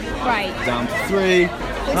Right. Down to 3.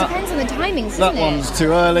 Well, it depends on the timings, doesn't That it? one's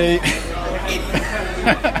too early.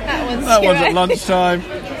 That one's at lunchtime.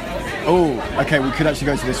 Oh, okay, we could actually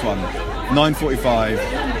go to this one.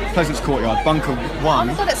 9:45, Pleasance Courtyard, Bunker 1.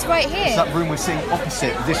 Oh my god, that's right here. It's that room we're seeing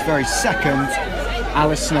opposite this very second.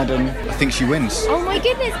 Alice Snedden, I think she wins. Oh my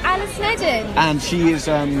goodness, Alice Snedden. And she is,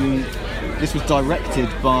 this was directed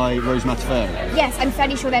by Rose Matafeo. Yes, I'm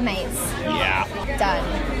fairly sure they're mates. Yeah. Done.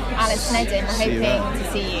 Alice Snedden, we're See you there. hoping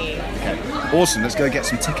to see you. Okay, awesome, let's go get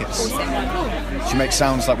some tickets. Awesome. Cool. She makes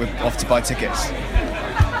sounds like we're off to buy tickets.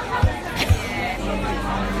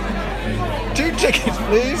 2 tickets,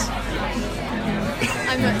 please.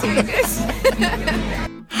 I'm not doing this.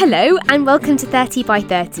 Hello and welcome to 30 by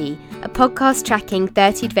 30, a podcast tracking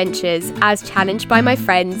 30 adventures as challenged by my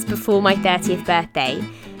friends before my 30th birthday.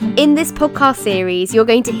 In this podcast series, you're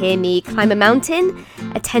going to hear me climb a mountain,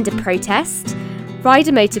 attend a protest, ride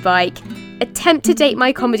a motorbike, attempt to date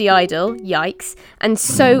my comedy idol, yikes, and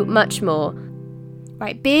so much more.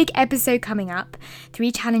 Right, big episode coming up.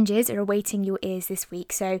 3 challenges are awaiting your ears this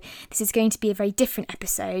week, so this is going to be a very different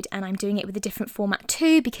episode, and I'm doing it with a different format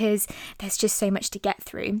too because there's just so much to get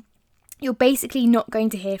through. You're basically not going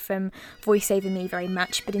to hear from voiceover me very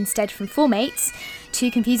much, but instead from 4 mates, 2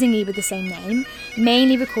 confusingly with the same name,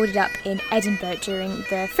 mainly recorded up in Edinburgh during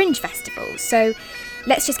the Fringe Festival. So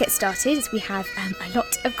let's just get started as we have a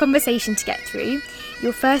lot of conversation to get through.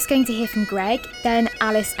 You're first going to hear from Greg, then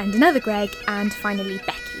Alice and another Greg, and finally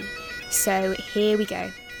Becky. So here we go.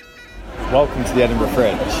 Welcome to the Edinburgh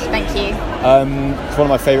Fringe. Thank you. It's one of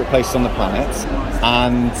my favourite places on the planet,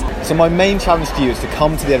 and so my main challenge to you is to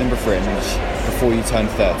come to the Edinburgh Fringe before you turn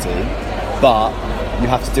 30, but you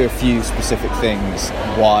have to do a few specific things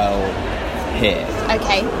while here.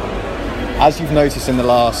 Okay. As you've noticed in the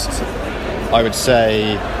last, I would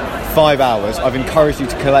say, 5 hours, I've encouraged you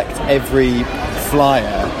to collect every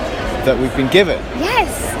flyer that we've been given. Yes.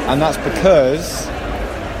 And that's because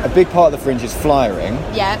a big part of the Fringe is flyering.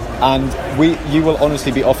 Yeah. And you will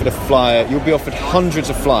honestly be offered a flyer. You'll be offered hundreds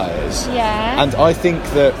of flyers. Yeah. And I think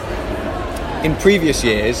that in previous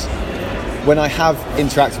years, when I have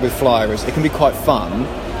interacted with flyers, it can be quite fun.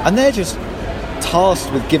 And they're just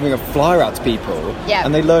tasked with giving a flyer out to people. Yeah.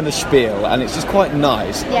 And they learn a spiel, and it's just quite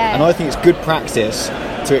nice. Yeah. And I think it's good practice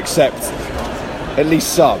to accept at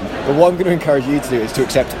least some. But what I'm going to encourage you to do is to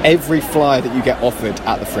accept every flyer that you get offered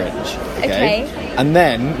at the Fringe. Okay? And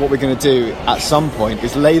then what we're going to do at some point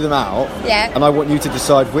is lay them out. Yeah. And I want you to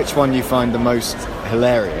decide which one you find the most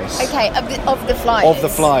hilarious. Okay, of the flyers. Of the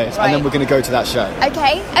flyers. Right. And then we're going to go to that show.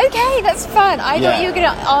 Okay, that's fun. I Yeah. thought you were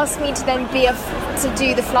going to ask me to then to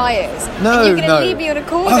do the flyers. No, and you're going to no. leave me on a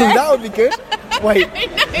corner. Oh, that would be good. Wait.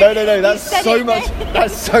 No. That's said so it. much.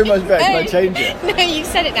 That's so much better. Can I change it? No, you've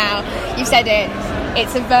said it now. You've said it.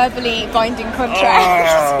 It's a verbally binding contract.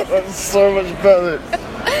 Ah, that's so much better.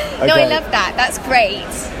 No, I Okay. love that. That's great.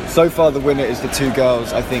 So far, the winner is the 2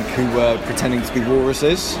 girls, I think, who were pretending to be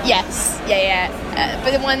walruses. Yes, yeah.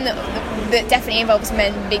 But the one that definitely involves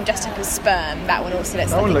men being dressed up as sperm, that one also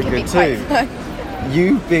looks That one like it looked could good be too. quite fun.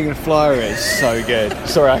 You being a flyer is so good.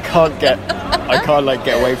 Sorry, I can't get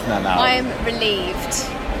away from that now. I am relieved.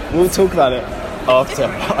 We'll talk about it after.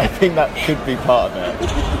 I think that could be part of it.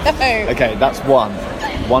 No. Okay, that's one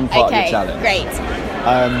part of your challenge. Great.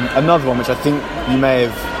 Another one, which I think you may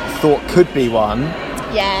have thought could be one.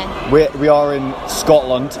 Yeah. We are in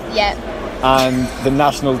Scotland, Yeah. and the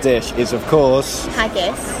national dish is, of course,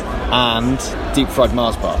 Haggis. and deep fried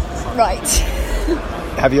Mars bar. Right.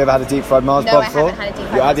 Have you ever had a deep fried Mars No, bar I before? haven't had a deep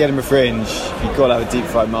fried You're at Mars the Edinburgh Fringe. You've got to have a deep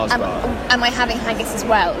fried Mars bar. Am I having haggis as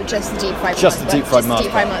well, or just the deep fried? Just the deep fried Mars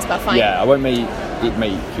Deep fried Mars bar. Fine. Yeah, I won't make you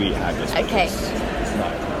eat haggis. Okay.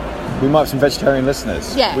 No. We might have some vegetarian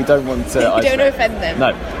listeners. Yeah. We don't want to. You don't want to isolate. offend them.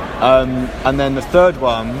 No. And then the third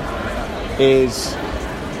one is,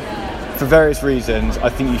 for various reasons, I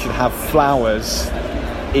think you should have flowers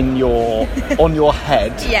on your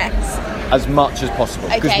head Yes. as much as possible.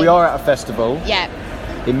 Because Okay. we are at a festival. Yeah.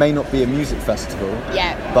 It may not be a music festival.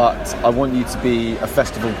 Yeah. But I want you to be a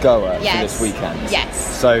festival goer for Yes. this weekend. Yes.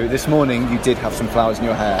 So this morning you did have some flowers in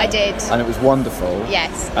your hair. I did. And it was wonderful.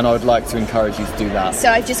 Yes. And I would like to encourage you to do that.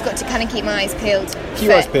 So I've just got to kind of keep my eyes peeled Keep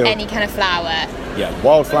for eyes peeled. any kind of flower. Yeah,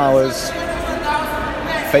 wildflowers,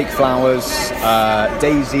 fake flowers,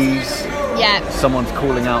 daisies. Yeah. Someone's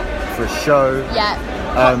calling out for a show. Yeah.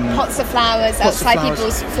 Pots of flowers pots of outside flowers.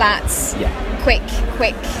 people's flats. Yeah.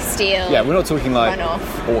 Quick steal. Yeah, we're not talking like Run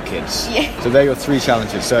off. orchids. Yeah. So they're your 3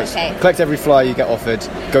 challenges. So it's Okay. collect every flyer you get offered,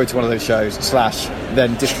 go to one of those shows, /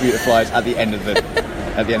 then distribute the flyers at the end of the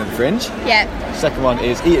Fringe. Yeah. Second one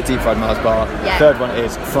is eat a deep fried Mars bar. Yeah. Third one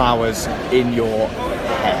is flowers in your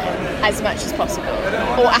hair. as much as possible,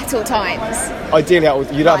 or at all times. Ideally,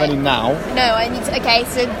 you don't have Right. any now. No, I need to. Okay,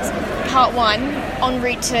 so part 1, en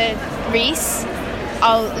route to Reese,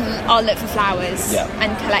 I'll look for flowers Yeah.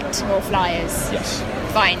 and collect more flyers. Yes.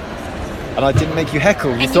 Fine. And I didn't make you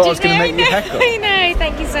heckle. You And thought I you was going to did- make you heckle. I know,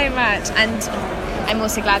 thank you so much. And I'm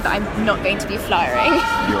also glad that I'm not going to be flyering.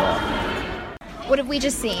 You are. What have we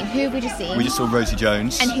just seen? Who have we just seen? We just saw Rosie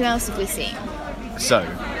Jones. And who else have we seen? So,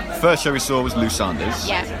 first show we saw was Lou Sanders.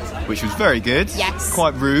 Yeah. Which was very good. Yes.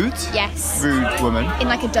 Quite rude. Yes. Rude woman. In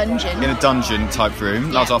like a dungeon. In a dungeon type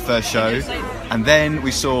room. That was Yeah. our first show. And then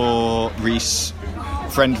we saw Reese,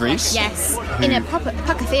 friend Reese. Yes. Who- In a proper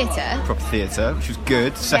theatre. Proper theatre, which was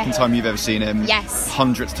good. Second Yeah. time you've ever seen him. Yes.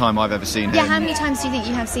 100th time I've ever seen him. Yeah, how many times do you think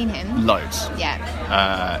you have seen him? Loads. Yeah.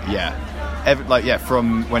 Yeah.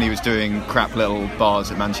 From when he was doing crap little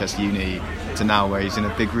bars at Manchester Uni to now where he's in a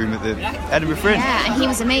big room at the Edinburgh Fringe. Yeah, and he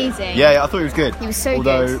was amazing. Yeah, I thought he was good. He was so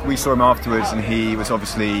Although good. we saw him afterwards and he was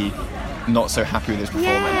obviously not so happy with his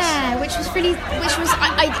performance. Yeah, which was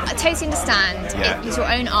I totally understand. Yeah. It was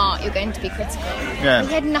your own art, you're going to be critical. Yeah. But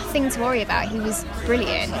he had nothing to worry about. He was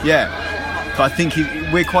brilliant. Yeah. But I think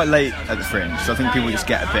we're quite late at the Fringe, so I think people just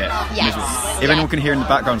get a bit Yes. miserable. If Yeah. anyone can hear in the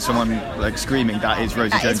background someone like screaming, that is Rosie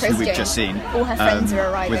That is Jones, who Rosie we've Jones. just seen. All her friends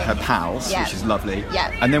are arriving. with her pals, Yeah. which is lovely.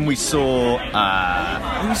 Yeah. And then we saw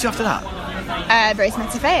who was after that? Rose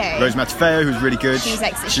Matafeo. Rose Matafeo, who's really good. She was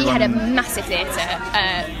excellent. She had a massive theatre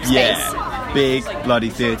space. Yeah, big bloody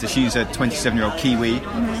theatre. She's a 27-year-old Kiwi,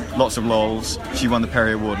 lots of lols. She won the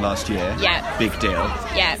Perry Award last year. Yeah. Big deal.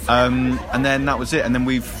 Yeah. And then that was it. And then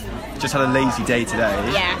we've just had a lazy day today.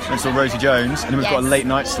 Yeah. And saw Rosie Jones, and then we've got a Yes. late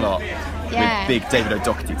night slot Yeah. with big David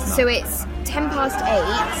O'Doherty tonight. So it's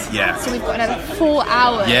 8:10. Yeah. So we've got another 4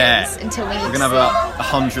 hours Yeah. until we need We're to gonna have about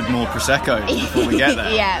 100 more prosecco before we get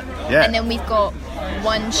there. Yeah. Yeah. And then we've got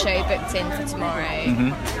one show booked in for tomorrow,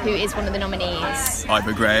 who is one of the nominees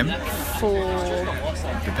Ivor Graham, for,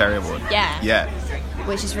 the Perry Award. Yeah. Yeah.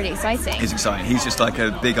 which is really exciting. It's exciting. He's just like a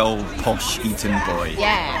big old posh Eton boy.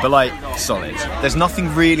 Yeah. But like solid. There's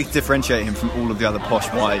nothing really to differentiate him from all of the other posh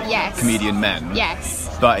white Yes. comedian men. Yes.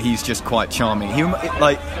 But he's just quite charming.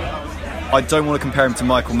 I don't want to compare him to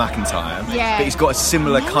Michael McIntyre. Yeah. But he's got a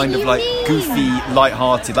similar What kind do of you like mean? goofy,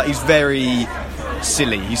 light-hearted. Like he's very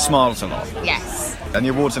silly. He smiles a lot. Yes. And the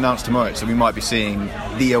award's announced tomorrow, so we might be seeing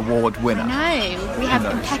the award winner. No, we have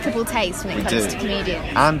No. impeccable taste when it We comes do. to comedians.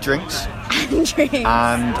 And drinks. And drinks.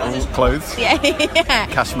 And all clothes. yeah.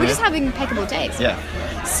 Cashmere. We're just having impeccable taste. Yeah.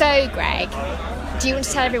 So, Greg, do you want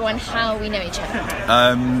to tell everyone how we know each other?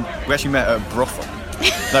 We actually met at a brothel.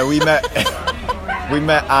 No, we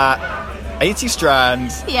met at 80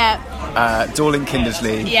 Strand, Yeah. Dorling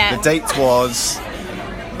Kindersley. Yeah. The date was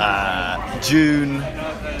June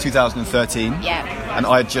 2013. Yeah. And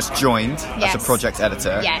I had just joined Yes. as a project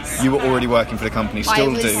editor. Yes. You were already working for the company,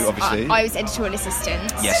 still I do, obviously. I was editorial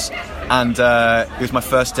assistant. Yes. And it was my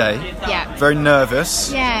first day. Yeah. Very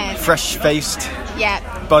nervous. Yeah. Fresh-faced Yeah.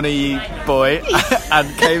 bunny boy.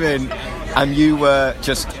 And came in, and you were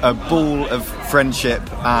just a ball of friendship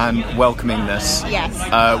and welcomingness.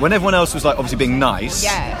 Yes. When everyone else was like obviously being nice.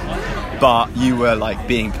 Yeah. But you were like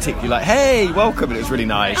being particularly like, hey, welcome, and it was really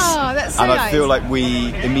nice. Oh, that's so And I nice. feel like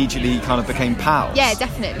we immediately kind of became pals. Yeah,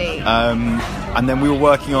 definitely. And then we were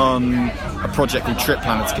working on a project called Trip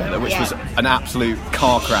Planner together, which Yeah. was an absolute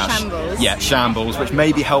car crash. Shambles. Yeah, shambles, which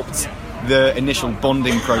maybe helped the initial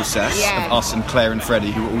bonding process Yeah. of us and Claire and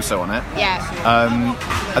Freddie, who were also on it. yeah.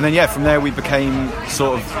 And then, from there we became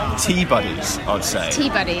sort of tea buddies, I'd say. Tea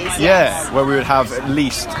buddies. Yeah, Yes. where we would have at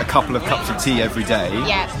least a couple of cups of tea every day.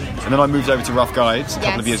 Yeah. And then I moved over to Rough Guides a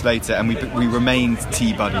couple Yes. of years later, and we remained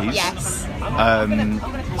tea buddies. Yes.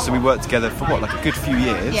 So we worked together for like a good few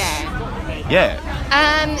years. Yeah.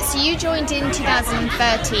 Yeah. So you joined in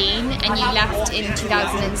 2013 and you left in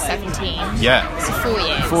 2017. Yeah. So 4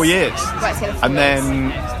 years. 4 years. Right, so 4 And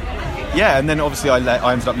years. then obviously I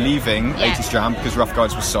ended up leaving Yeah. 80 Strand because Rough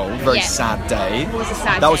Guides was sold. Very Yeah. sad day. It was a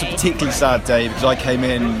sad That was a day. particularly sad day because I came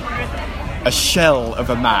in a shell of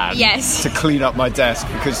a man Yes. to clean up my desk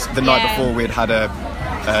because the night Yeah. before we'd had a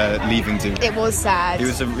leaving do. It was sad. It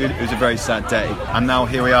was a very sad day, and now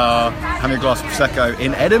here we are having a glass of prosecco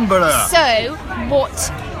in Edinburgh. So,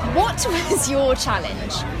 what was your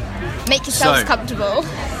challenge? Make yourselves So- comfortable.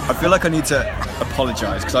 I feel like I need to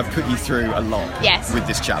apologise because I've put you through a lot Yes. with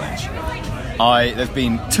this challenge. There's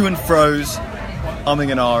been to and fro's,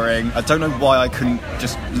 umming and ahhing. I don't know why I couldn't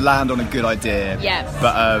just land on a good idea. Yeah.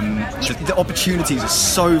 But the opportunities are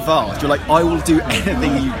so vast. You're like, I will do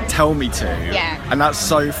anything you tell me to. Yeah. And that's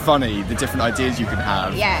so funny, the different ideas you can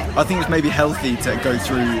have. Yeah. I think it's maybe healthy to go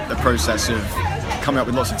through the process of coming up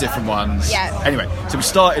with lots of different ones. Yeah. Anyway, so we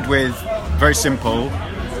started with very simple.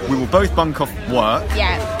 We will both bunk off work,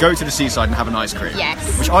 go to the seaside and have an ice cream.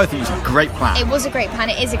 Yes. Which I think was a great plan. It was a great plan.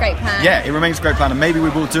 It is a great plan. Yeah, it remains a great plan, and maybe we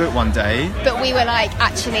will do it one day. But we were like,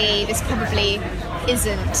 actually, this probably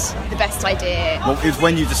isn't the best idea. Well, it was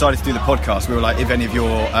when you decided to do the podcast, we were like, if any of your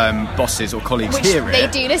bosses or colleagues Which hear they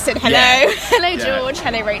it... do listen. Hello. Yeah. Hello, Yeah. George.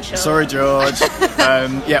 Hello, Rachel. Sorry, George.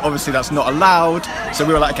 Yeah, obviously that's not allowed. So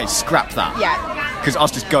we were like, okay, scrap that. Yeah. Because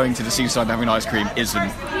us just going to the seaside and having ice cream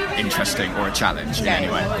isn't interesting or a challenge in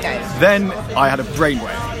any way. No. Then I had a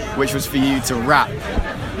brainwave, which was for you to rap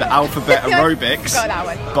the Alphabet Aerobics Got that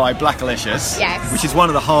one. by Black Alicious, Yes. which is one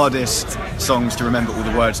of the hardest songs to remember all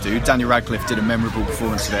the words to. Daniel Radcliffe did a memorable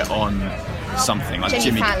performance of it on something like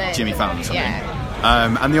Jimmy Fallon. Jimmy Fallon or something.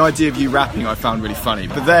 Yeah. And the idea of you rapping I found really funny.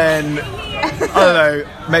 But then, I don't know,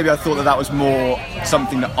 maybe I thought that was more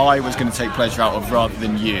something that I was going to take pleasure out of rather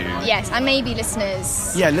than you. Yes, and maybe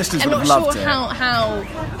listeners. Yeah, listeners I'm would not have loved sure it. how,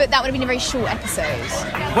 but that would have been a very short episode.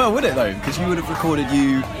 Well, would it though? Because you would have recorded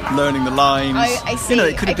you learning the lines. Oh, I see. You know,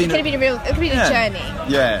 it could have been a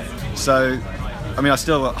journey. Yeah. So, I mean, I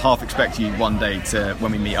still half expect you one day to,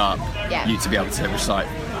 when we meet up, Yeah. you to be able to recite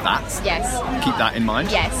that. Yes. Keep that in mind.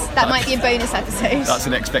 Yes, that might be a bonus episode. That's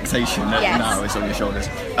an expectation that Yes. now is on your shoulders.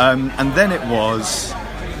 And then it was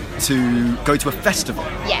to go to a festival.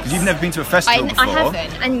 Yes. 'Cause you've never been to a festival before. I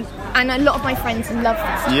haven't, and a lot of my friends love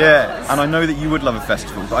this. Yeah, and I know that you would love a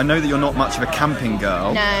festival, but I know that you're not much of a camping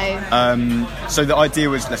girl. No. So the idea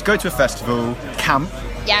was, let's go to a festival, camp,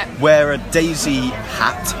 Yeah. wear a daisy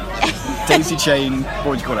hat, daisy chain, what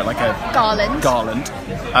would you call it, like a Garland.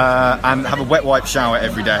 and have a wet wipe shower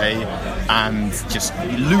every day and just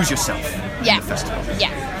lose yourself in the festival.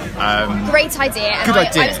 Yeah. Great idea. And Good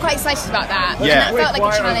idea. I was quite excited about that. Yeah. And that felt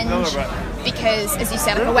like a challenge because, as you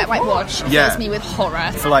said, like a wet wipe wash fills me with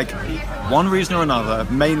horror. For like one reason or another,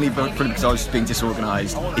 mainly probably because I was being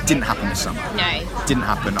disorganised, it didn't happen this summer. No. It didn't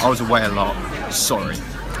happen. I was away a lot. Sorry.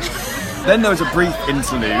 Then there was a brief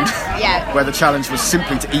interlude where the challenge was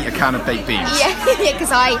simply to eat a can of baked beans. Yeah,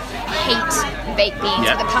 because I hate baked beans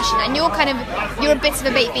with a passion, and you're a bit of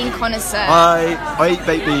a baked bean connoisseur. I eat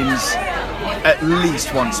baked beans at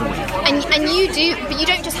least once a week. And you do, but you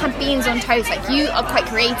don't just have beans on toast. Like, you are quite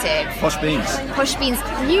creative. Posh beans. Posh beans.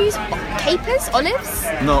 You use capers, olives?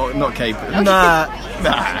 No, not capers. Okay. Nah.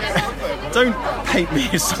 Don't paint me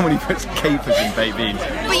as someone who puts capers in baked beans.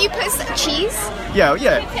 But you put cheese? Yeah.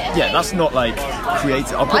 That's not like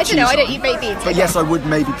creative. I'll put I don't know. cheese I don't on. eat baked beans. But yes, I would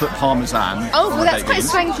maybe put parmesan. Oh, on well, my that's baked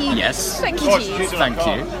quite beans. swanky. Yes. Swanky cheese. Thank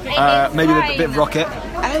you. Maybe a bit of rocket.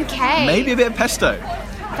 Okay. Maybe a bit of pesto.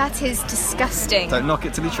 That is disgusting. Don't knock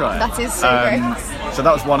it till you try it. That is so gross. So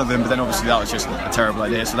that was one of them, but then obviously that was just a terrible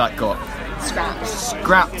idea, so that got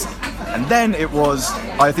scrapped. And then it was,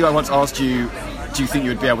 I think I once asked you, do you think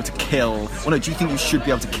you would be able to kill, do you think you should be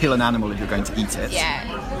able to kill an animal if you're going to eat it? Yeah.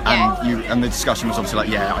 And the discussion was obviously like,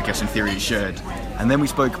 yeah, I guess in theory you should. And then we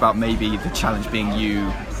spoke about maybe the challenge being you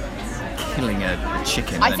killing a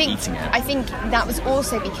chicken and then eating it. I think that was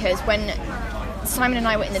also because when Simon and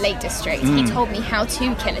I were in the Lake District, he told me how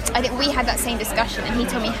to kill it. I think we had that same discussion, and he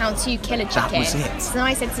told me how to kill a chicken. That was it. So then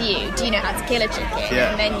I said to you, do you know how to kill a chicken? Yeah.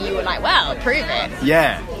 And then you were like, well, prove it.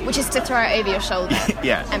 Yeah. Which is to throw it over your shoulder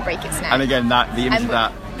Yeah. and break its neck. And again, the image of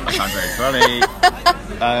that, I found very funny.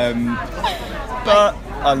 But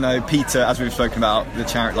I don't know, Peter, as we've spoken about, the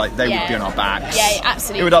charity, like they would be on our backs. Yeah,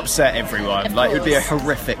 absolutely. It would upset everyone. Of Like it would be a course.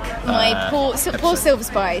 horrific. My poor Silver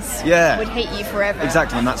Spice would hate you forever.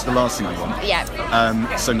 Exactly, and that's the last thing I want.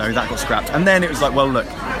 Yeah. So no, that got scrapped. And then it was like, well, look,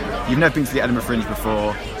 you've never been to the Edinburgh Fringe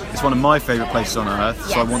before. It's one of my favourite places on earth,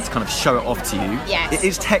 so I want to kind of show it off to you. Yes. It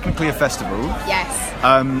is technically a festival. Yes.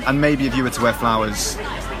 And maybe if you were to wear flowers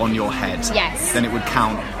on your head, Yes. then it would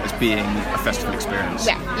count as being a festival experience.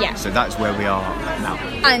 Yeah. So that's where we are now.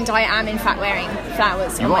 And I am, in fact, wearing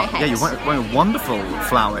flowers on my head. Yeah, you're wearing a wonderful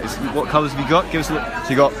flower. What colours have you got? Give us a look. So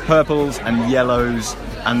you got purples and yellows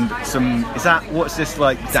and some. What's this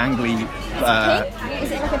like dangly? Pink?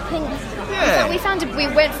 Is it like a pink? Yeah. We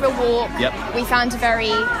went for a walk. Yep. We found a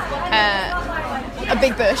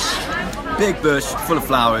big bush. Big bush full of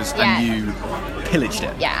flowers, Yeah. and you pillaged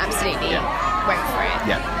it. Yeah, absolutely. Yeah. Went for it.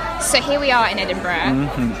 Yeah. So here we are in Edinburgh.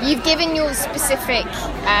 Mm-hmm. You've given your specific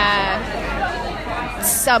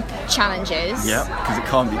sub challenges. Yeah, because it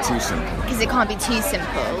can't be too simple. Because it can't be too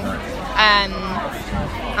simple.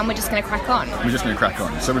 and we're just going to crack on. We're just going to crack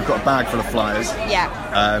on. So we've got a bag full of flyers. Yeah.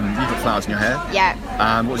 You've got flowers in your hair. Yeah.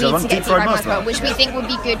 And what was the other one? Deep fried Mars bar, which we Yeah. think would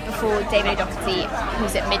be good before David O'Doherty,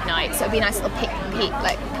 who's at midnight. So it'd be a nice little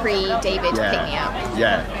pre-David pick-me-up.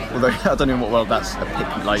 Yeah. Although I don't know what world that's a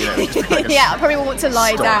pick, like, you know, just like a Yeah, I probably want to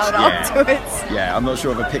lie stop. down afterwards. Yeah, I'm not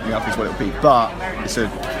sure if a pick-me-up is what it'll be, but it's a,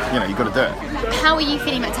 you know, you've got to do it. How are you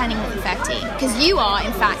feeling about turning 30? Because you are,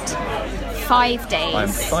 in fact, 5 days. I'm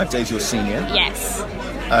 5 days your senior. Yes.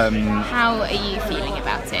 How are you feeling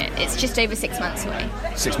about it? It's just over 6 months away.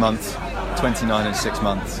 6 months, 29 and 6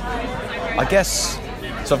 months. I guess,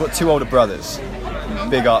 so I've got 2 older brothers.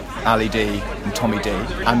 Big up Ali D and Tommy D.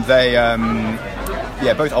 And they,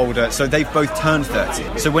 both older, so they've both turned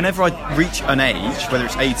 30. So whenever I reach an age, whether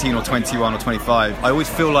it's 18 or 21 or 25, I always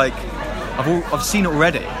feel like I've seen it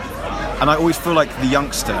already. And I always feel like the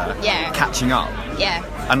youngster catching up. Yeah.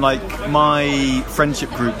 And like my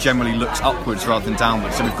friendship group generally looks upwards rather than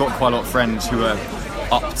downwards. So we've got quite a lot of friends who are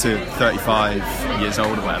up to 35 years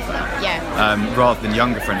old or whatever. Yeah. Rather than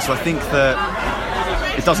younger friends. So I think that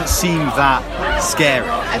it doesn't seem that scary.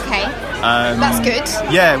 Okay. That's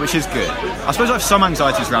good. Yeah, which is good. I suppose I have some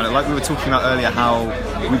anxieties around it. Like we were talking about earlier, how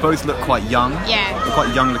we both look quite young. Yeah. We're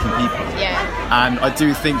quite young-looking people. Yeah. And I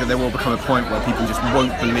do think that there will become a point where people just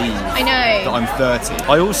won't believe that I'm 30.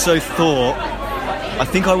 I also thought, I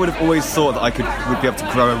think I would have always thought that I would be able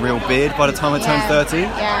to grow a real beard by the time I turned 30.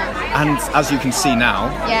 Yeah. And as you can see now,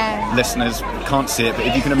 listeners can't see it, but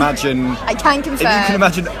if you can imagine, I can confirm. If you can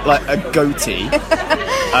imagine like a goatee,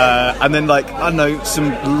 and then like I don't know,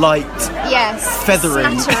 some light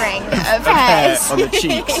feathering smattering of hair hairs on the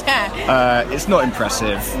cheeks. It's not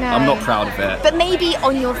impressive. No. I'm not proud of it. But maybe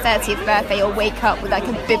on your 30th birthday you'll wake up with like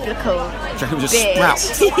a biblical It will just beard.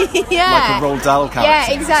 sprout Like a Roald Dahl character.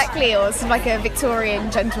 Yeah, exactly. Or some like a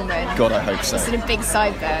Victorian gentleman. God, I hope so. Just in a big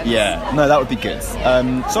sideburn. Yeah, no, that would be good. So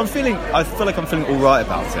I feel like I'm feeling all right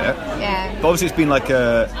about it. Yeah. But obviously it's been like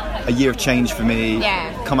a year of change for me.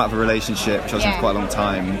 Yeah. Come out of a relationship, which I was in for quite a long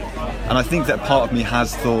time. And I think that part of me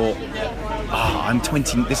has thought, I'm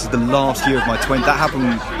 20, this is the last year of my 20. That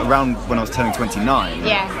happened around when I was turning 29.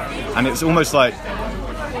 Yeah. And it's almost like,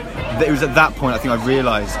 it was at that point I think I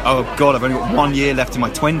realised, oh God, I've only got 1 year left in my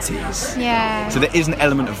 20s. Yeah. So there is an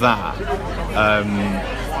element of that.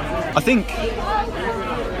 I think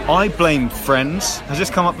I blame friends. Has this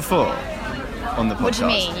come up before on the podcast? What do you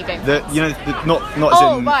mean you blame friends? Not as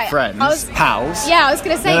in friends, pals. Yeah, I was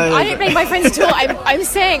going to say, No, I don't blame my friends at all. I'm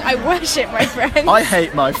saying I worship my friends. I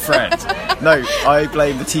hate my friends. No, I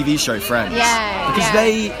blame the TV show Friends. Yeah. Because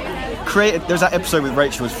they created, there's that episode with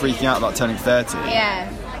Rachel was freaking out about turning 30. Yeah.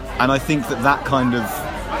 And I think that kind of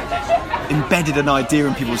embedded an idea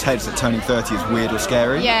in people's heads that turning 30 is weird or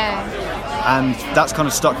scary. Yeah. And that's kind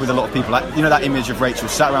of stuck with a lot of people. Like, you know that image of Rachel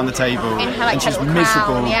sat around the table In her, like, and she's little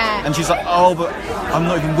miserable. crown, yeah. And she's like, oh, but I'm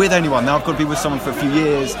not even with anyone. Now I've got to be with someone for a few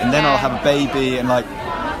years and then I'll have a baby. And like,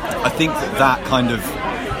 I think that kind of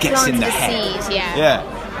gets in the head. Seed, yeah.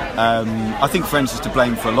 Yeah. I think Friends is to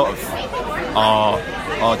blame for a lot of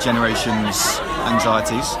our generation's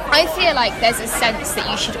anxieties. I feel like there's a sense that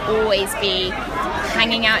you should always be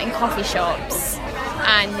hanging out in coffee shops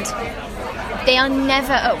and they are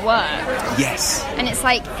never at work. Yes. And it's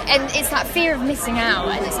like, and it's that fear of missing out.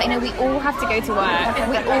 And it's like, no, we all have to go to work.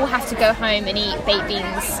 We all have to go home and eat baked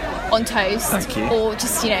beans on toast. Thank you. Or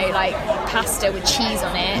just, like pasta with cheese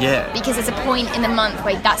on it. Yeah. Because there's a point in the month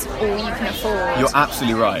where that's all you can afford. You're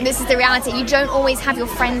absolutely right. This is the reality. You don't always have your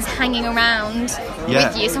friends hanging around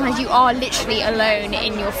with you. Sometimes you are literally alone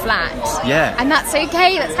in your flat. Yeah. And that's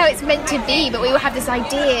okay. That's how it's meant to be. But we all have this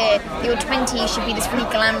idea that your 20s should be this really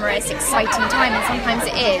glamorous, exciting time, and sometimes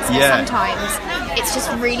it is. But sometimes it's just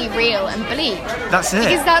really real and bleak. That's it.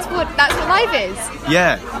 Because that's what life is.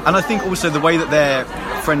 Yeah. And I think also the way that their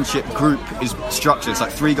friendship group is structured, it's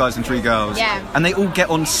like 3 guys and 3 girls. Yeah. And they all get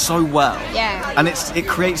on so well. Yeah. And it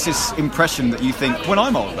creates this impression that you think, when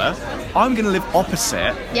I'm older, I'm going to live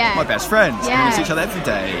opposite my best friends. Yeah. We're going to see each other every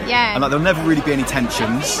day. Yeah. And like there'll never really be any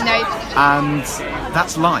tensions. Nope. And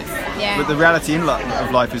that's life. Yeah. But the reality of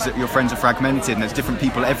life is that your friends are fragmented and there's different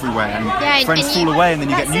people everywhere and friends and fall away and then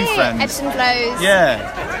you get new friends. Ebbs and flows.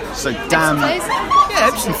 Yeah. So damn. Ebbs and flows? Yeah,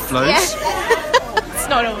 ebbs and flows. Yeah. It's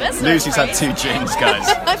not all this. Lucy's had 2 gins, guys.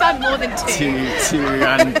 I've had more than 2. 2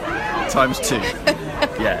 and times 2.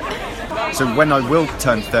 Yeah. So when I will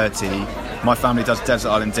turn 30, my family does Desert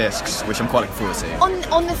Island Discs, which I'm quite looking forward to. On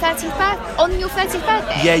your 30th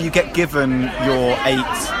birthday? Yeah, you get given your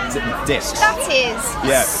 8 discs. That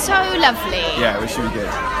is so lovely. Yeah, which should be good.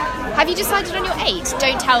 Have you decided on your 8?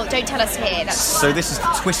 Don't tell us here. So this is the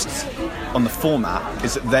twist on the format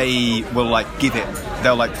is that they will like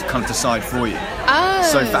they'll like kind of decide for you. Oh.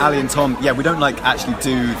 So for Ali and Tom, we don't like actually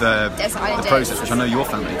do the Desert process, which I know your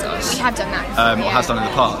family does. We have done that before, or has done in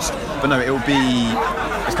the past. But no,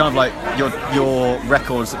 it's kind of like your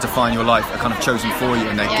records that define your life are kind of chosen for you,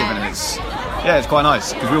 and they're given, and it's quite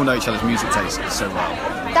nice because we all know each other's music tastes so well.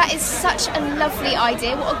 That is such a lovely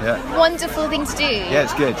idea. What a wonderful thing to do. Yeah,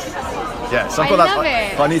 it's good. Yeah, so I've got love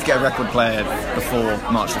it. But I need to get a record player before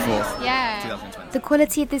March the 4th. Yeah. 2020. The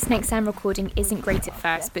quality of this next time recording isn't great at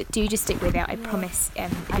first, but do just stick with it. I promise it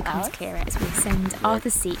becomes clearer as we ascend Arthur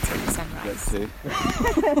Seat to the sunrise.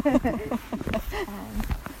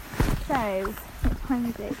 So, what time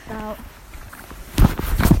is it?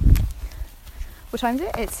 What time is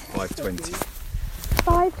it? It's 5:20.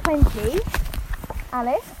 5:20.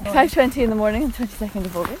 Alice? 5:20 in the morning on 22nd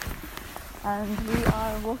of August. And we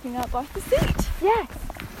are walking up Arthur Seat. Yes.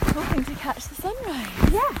 Hoping to catch the sunrise.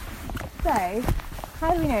 Yeah. So,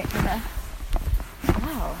 how do we know each other?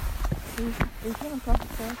 Wow. We came across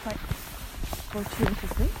it quite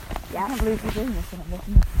fortuitously. Yeah. I can't believe we're doing this when I'm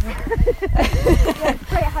walking up. Yeah, it's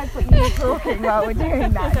great how put you talking while we're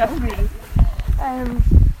doing that, don't we?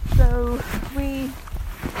 So we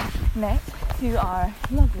met through our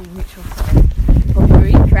lovely mutual friend,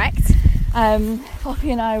 Poppy. Correct.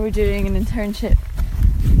 Poppy and I were doing an internship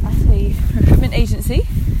at a recruitment agency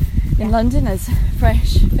in London as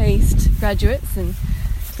fresh-faced graduates in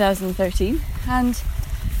 2013, and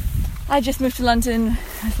I just moved to London.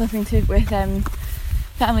 I was living with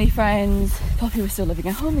family, friends. Poppy was still living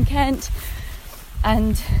at home in Kent,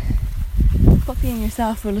 and Poppy and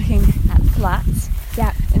yourself were looking at flats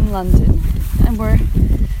in London, and we're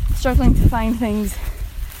struggling to find things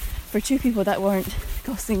for two people that weren't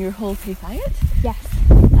costing your whole pay diet. Yes.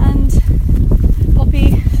 And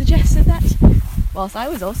Poppy suggested that, whilst I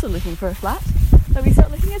was also looking for a flat, that we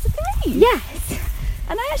start looking as a three. Yes.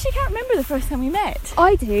 And I actually can't remember the first time we met.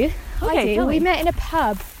 I do. Okay, tell We me. met in a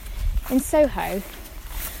pub in Soho.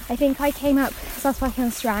 I think I came up because I was working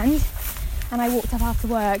on Strand, and I walked up after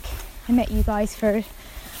work. I met you guys for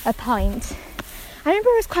a pint. I remember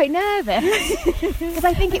I was quite nervous because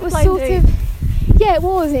I think it was sort of... Yeah, it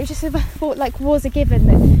was. It was just was a given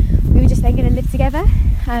that we were just then going to live together.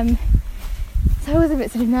 So I was a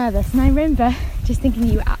bit sort of nervous, and I remember just thinking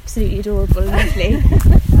you were absolutely adorable and lovely.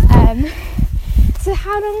 So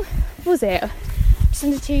how long was it? Just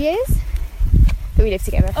under 2 years that we lived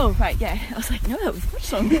together. Oh, right, yeah. I was like, no, that was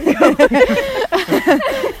much longer ago.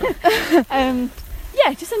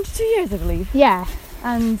 Yeah, just under 2 years, I believe. Yeah.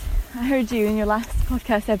 And I heard you in your last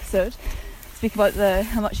podcast episode speak about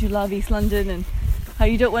how much you love East London and how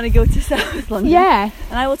you don't want to go to South London. Yeah.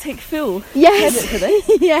 And I will take full Yes. credit for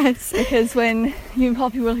this. Yes. Because when you and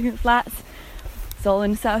Poppy were looking at flats, it's all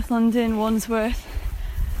in South London, Wandsworth,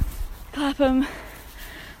 Clapham.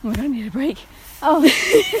 Oh my god, I need a break. Oh,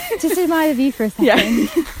 just admire the view for a second.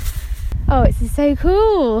 Yeah. Oh, it's so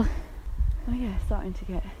cool. Oh yeah, starting to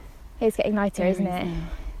get... It's getting lighter, isn't it? now.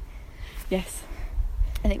 Yes.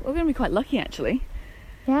 I think we're going to be quite lucky, actually.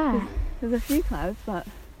 Yeah. There's a few clouds, but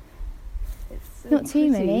it's so Not too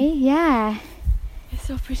pretty. many. Yeah. It's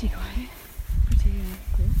so pretty quiet. Pretty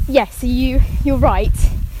cool. Yes, so you're right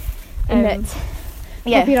in that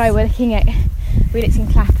Poppy and I were looking at... We looked in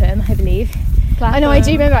Clapham, I believe. I know, I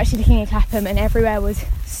do remember actually looking at Clapham, and everywhere was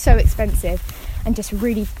so expensive and just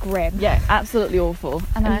really grim. Yeah, absolutely awful.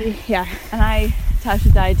 And I I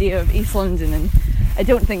touted the idea of East London, and I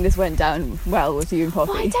don't think this went down well with you and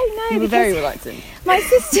Poppy. Well, I don't know, You were because very reluctant. my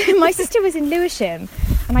sister was in Lewisham,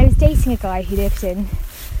 and I was dating a guy who lived in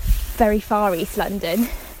very far East London.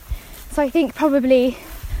 So I think probably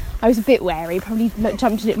I was a bit wary, probably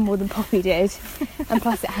jumped at it more than Poppy did. And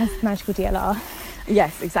plus it has magical DLR.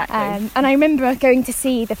 Yes, exactly. And I remember going to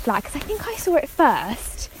see the flat, because I think I saw it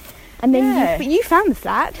first. And then but you found the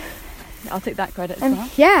flat. I'll take that credit as well.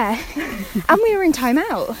 Yeah. And we were in Time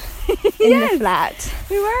Out in the flat.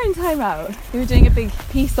 We were in Time Out. We were doing a big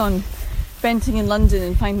piece on renting in London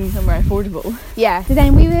and finding somewhere affordable. Yeah. So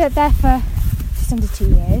then we were there for just under 2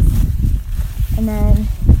 years. And then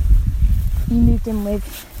you moved in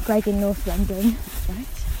with Greg in North London. That's right.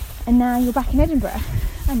 And now you're back in Edinburgh.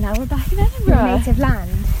 And now we're back in Your Edinburgh. native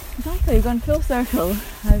land. Exactly, we've gone full circle.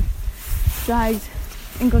 I've dragged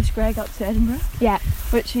English Greg up to Edinburgh, Yeah.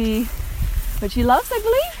 which he loves, I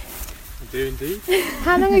believe. I do indeed.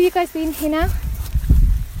 How long have you guys been here now?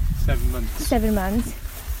 7 months. 7 months.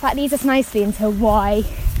 That leads us nicely into why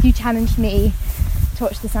you challenged me to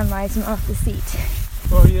watch the sunrise from Arthur Seat.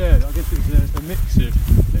 Well, yeah, I guess it's a mix of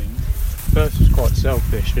things. First was quite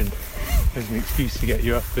selfish and there's an excuse to get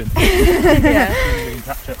you up and, and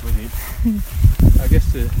catch up with you. I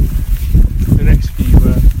guess the next few,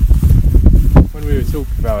 when we were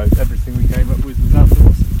talking about it, everything we came up with was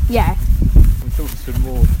outdoors. Yeah. We thought of some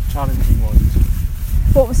more challenging ones.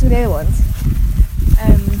 What were some of the other ones?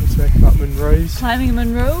 We spoke about Munros. Climbing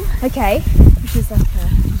Munro, Okay. which is like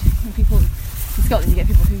when people in Scotland, you get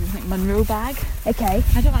people who think Munro bag. Okay.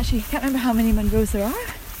 I can't remember how many Munros there are,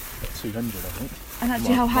 About 200, I think. and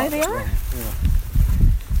actually how high they are. Yeah.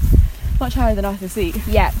 Much higher than Arthur's Seat.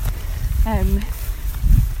 Yeah.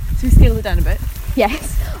 So we scaled it down a bit.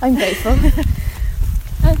 Yes. I'm grateful. And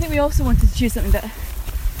I think we also wanted to choose something that,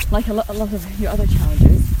 like a lot of your other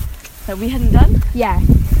challenges, that we hadn't done. Yeah.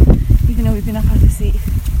 Even though we've been up Arthur's Seat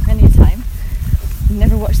many a time, we've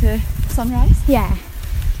never watched the sunrise. Yeah.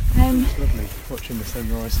 It's lovely watching the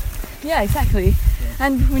sunrise. Yeah, exactly.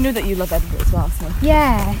 And we know that you love Edinburgh as well, so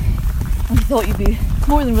Yeah. we thought you'd be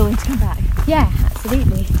more than willing to come back. Yeah,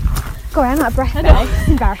 absolutely. God, I'm out of breath I now. know. It's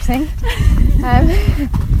embarrassing.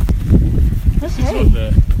 This is on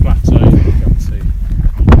the plateau you can see.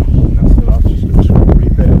 And that's the last just little scrubbery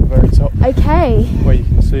bit at the very top Okay. where you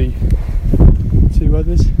can see 2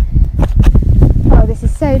 others. Oh, this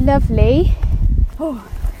is so lovely.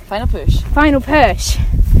 Final push. Final push.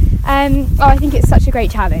 I think it's such a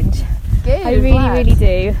great challenge. Good. I really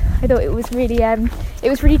do. I thought it was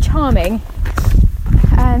really charming.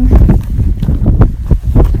 And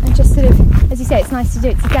just sort of, as you say, it's nice to do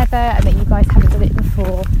it together and that you guys haven't done it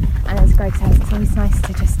before. And as Greg says, it's always nice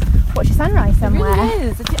to just watch a sunrise somewhere. It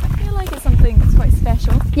really is. I feel like it's something that's quite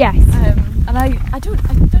special. Yes. And I don't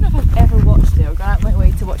know if I've ever watched it or gone out my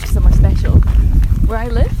way to watch somewhere special where I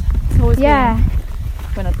live. It's always Yeah. been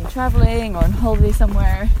when I've been travelling or on holiday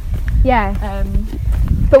somewhere. Yeah. Um,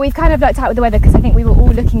 But we've kind of lucked out with the weather because I think we were all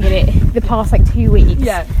looking at it the past like 2 weeks.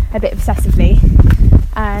 Yeah. A bit obsessively.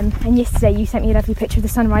 And yesterday you sent me a lovely picture of the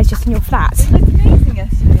sunrise just in your flat. it looked amazing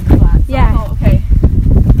yesterday in the flat. So Yeah. I thought, okay,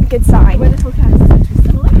 Good the sign. weather forecast is actually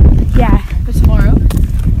similar Yeah. for tomorrow.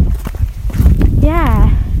 Yeah.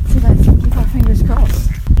 So let's keep our fingers crossed.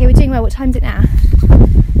 Okay, we're doing well. What time's it now?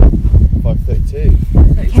 5:32.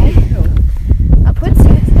 Okay. Cool. Upwards.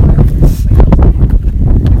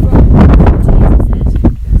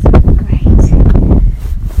 Great.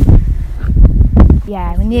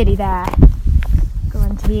 Yeah, we're nearly there. Go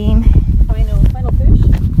on, team. Final push.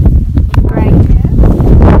 Great.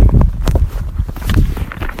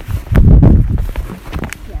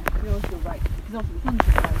 Yeah, you're also right. Because also the sun's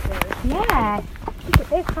right there. Yeah. Look at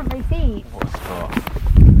this front row seat. What a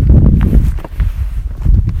start.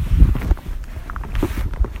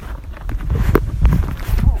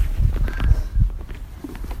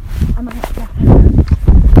 I might have to go.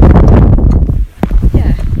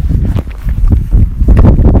 Yeah.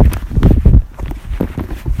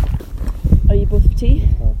 Are you both for tea?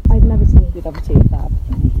 I'd love a tea. You'd love a tea, fab.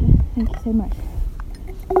 Thank you so much.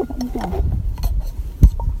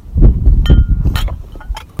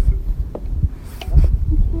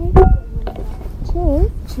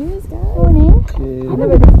 Cheers. Cheers, guys. Morning. Cheers.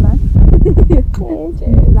 Never this man. Cheers.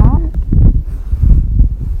 Cheers.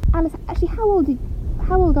 Alice, actually, how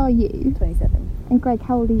old are you? 27. And Greg,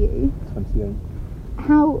 how old are you? 28.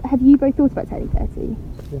 How have you both thought about turning 30?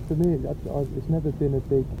 Yeah, for me, it's never been a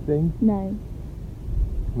big thing. No.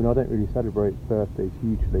 I mean, I don't really celebrate birthdays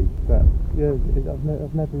hugely, but yeah,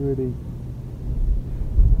 I've never really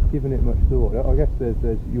given it much thought. I guess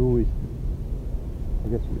there's you always. I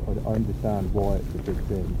guess I understand why it's a big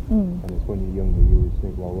thing, and it's when you're younger you always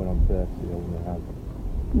think, well, when I'm 30, I want to have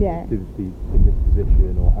Yeah. be in this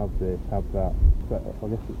position or have this, have that. But I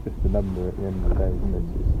guess it's just a number at the end of the day. Isn't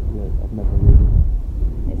it? I've never really.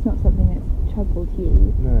 It's not something that's troubled you.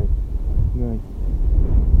 No.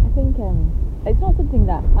 I think it's not something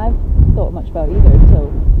that I've thought much about either until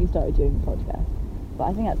you started doing the podcast. But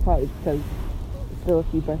I think that's partly because it's still a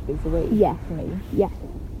few birthdays away Yeah. for me. Yeah.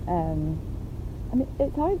 I mean,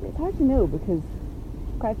 it's hard to know because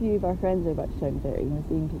quite a few of our friends are about to turn 30 and we're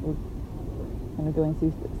seeing people kind of going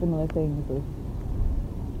through similar things of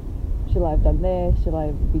shall I have done this, shall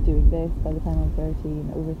I be doing this by the time I'm 30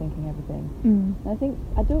 and overthinking everything. And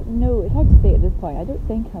I don't know, it's hard to say at this point, I don't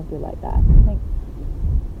think I'll be like that. I think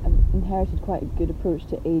I've inherited quite a good approach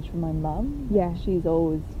to age from my mum. Yeah. She's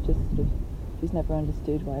always just sort of, she's never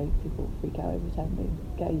understood why people freak out every time they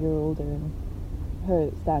get a year older, and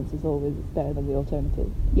her stance is always it's better than the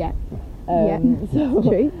alternative. Yeah. So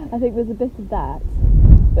True. I think there's a bit of that,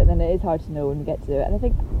 but then it is hard to know when we get to it. And I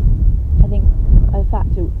think a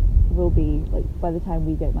factor will be like by the time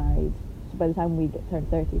we get married, by the time we turn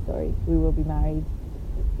 30, we will be married.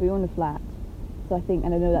 We own a flat, so I think,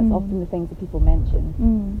 and I know that's often the things that people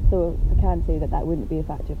mention. So I can say that wouldn't be a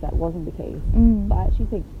factor if that wasn't the case. But I actually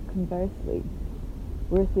think conversely,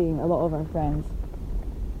 we're seeing a lot of our friends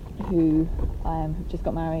who have just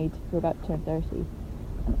got married, who are about to turn 30,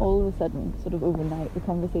 and all of a sudden, sort of overnight, the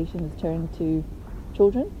conversation has turned to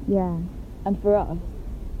children. Yeah. And for us,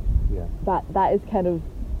 Yeah. that is kind of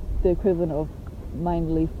the equivalent of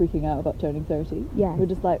mindly freaking out about turning 30. Yeah. We're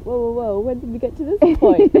just like, whoa, when did we get to this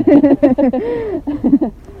point?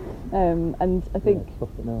 And I think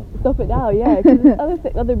stop it now, yeah, because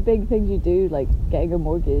there's other big things you do, like getting a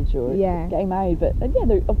mortgage or getting married, but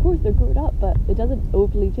of course they're grown up, but it doesn't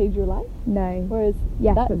overly change your life. No. Whereas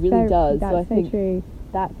Yes, that that's really does. That's So I think true.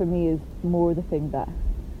 that for me is more the thing that,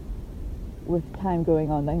 with time going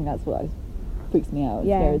on, I think that's what freaks me out. It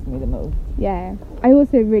scares me the most. Yeah. I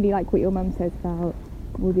also really like what your mum says about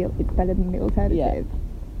it's better than the alternative. Yeah.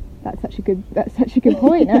 That's such a good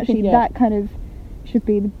point. Actually, Yeah. that kind of should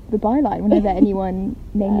be the byline whenever anyone,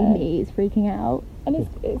 namely me, is freaking out. And it's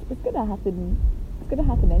gonna happen. It's gonna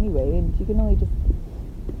happen anyway, and you can only just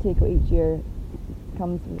take what each year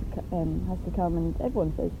has to come. And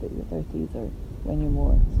everyone says that your 30s are when you're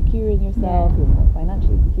more secure in yourself, you're more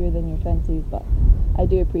financially secure than your 20s. But I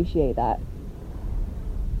do appreciate that.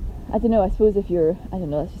 I don't know. I suppose if you're,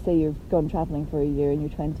 let's just say you've gone travelling for a year in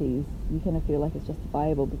your 20s, you kind of feel like it's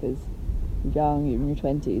justifiable because you're young, you're in your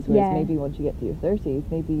 20s. Whereas maybe once you get to your 30s,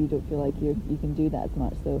 maybe you don't feel like you can do that as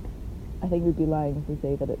much. So I think we'd be lying if we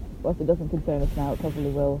say that whilst it doesn't concern us now, it probably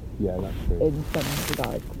will. Yeah, that's true. In some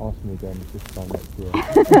regards. Ask me again this time next year.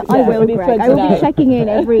 I will, Greg. I will be checking in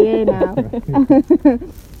every year now.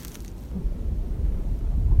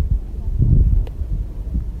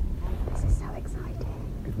 This is so exciting.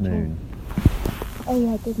 Good moon. Oh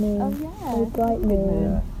yeah, good moon. Oh yeah. Oh, bright moon.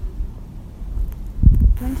 Yeah.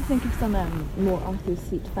 Trying to think of some more Arthur's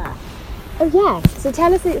Seat facts. Oh yes. So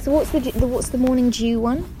tell us. So what's the morning dew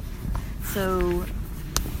one? So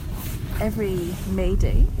every May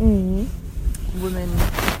Day, women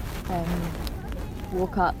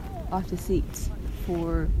walk up Arthur's Seat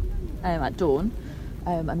at dawn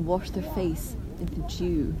and wash their face in the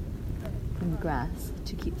dew from the grass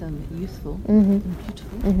to keep them youthful and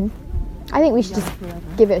beautiful. I think we should just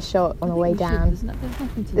give it a shot on the way down.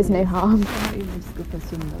 There's no harm.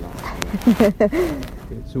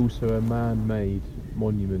 It's also a man-made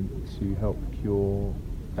monument to help cure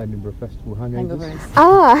Edinburgh Festival hangovers.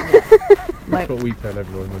 Ah. That's what we tell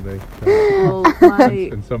everyone when they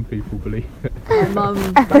and some people believe it.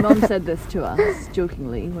 My mum said this to us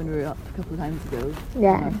jokingly when we were up a couple of times ago.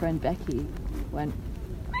 Yeah. And our friend Becky went,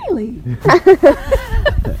 "Really?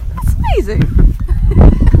 That's amazing."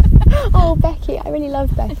 Oh, Becky, I really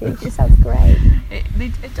love Becky. She sounds great.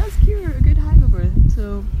 It does cure a good hangover,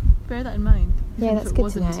 so bear that in mind. Yeah, that's good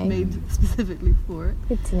to know. It wasn't made specifically for it.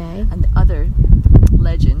 Good to know. And the other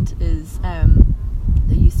legend is there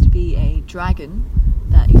used to be a dragon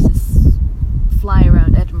that used to fly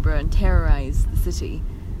around Edinburgh and terrorise the city,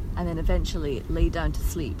 and then eventually it lay down to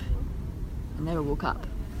sleep and never woke up.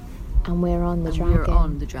 And we're on the And dragon. we're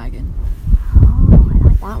on the dragon. Oh, I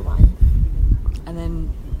like that one. And then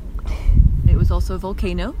it was also a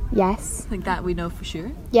volcano. Yes. I think that we know for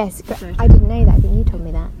sure. Yes. I didn't know that. I think you told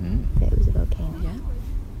me that. That it was a volcano. Yeah.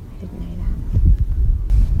 I didn't know that.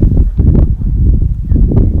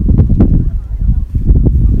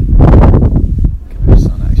 Could be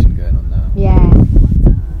sun action going on now. Yeah.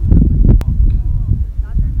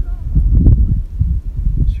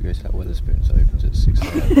 Should we go to that Wetherspoons that opens at 6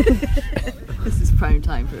 a.m? This is prime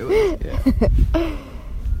time for it. Yeah.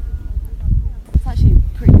 It's actually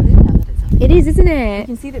pretty clear now that it's up. It is, isn't You it?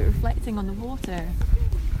 can see that reflecting on the water.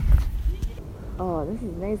 Oh, this is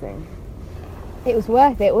amazing. It was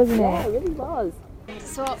worth it, wasn't Yeah, it? it really was.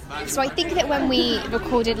 So I think that when we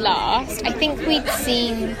recorded last, I think we'd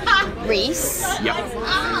seen Reese. Yeah.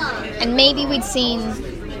 And maybe we'd seen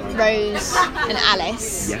Rose and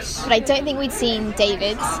Alice. Yes. But I don't think we'd seen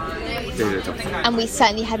David. And And we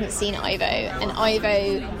certainly hadn't seen Ivo. And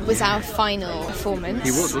Ivo was our final performance.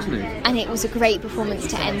 he was, wasn't he? And it was a great performance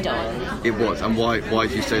to end on. It was. And why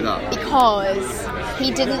did you say that? Because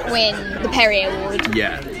he didn't win the Perrier Award.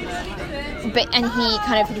 Yeah. And he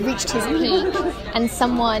kind of had reached his peak, and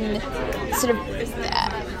someone sort of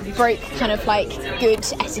broke kind of like good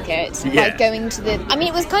etiquette by going to the. I mean,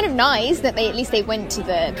 it was kind of nice that at least they went to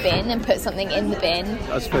the bin and put something in the bin.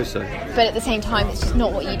 I suppose so. But at the same time, it's just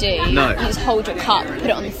not what you do. No. You just hold your cup, put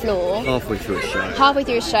it on the floor. Halfway through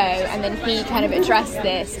a show, And then he kind of addressed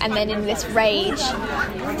this, and then in this rage,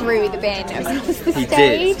 threw the bin across the He stage.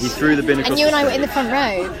 did. He threw the bin across And you the and I were stage. in the front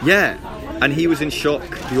row. Yeah. And he was in shock.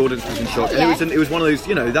 The audience was in shock. Yeah. And it was one of those,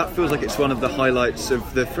 that feels like it's one of the highlights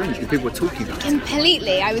of the Fringe because people were talking about it.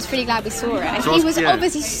 Completely. I was really glad we saw it. And So he was yeah.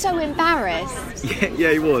 obviously so embarrassed.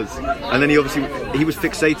 Yeah, he was. And then he obviously he was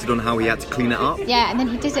fixated on how he had to clean it up. Yeah, and then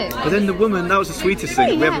he didn't. But then the woman, that was the sweetest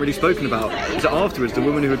thing we haven't really spoken about. Is that afterwards, the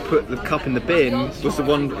woman who had put the cup in the bin was the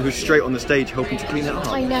one who was straight on the stage helping to clean it up.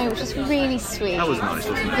 I know, which was really sweet. That was nice,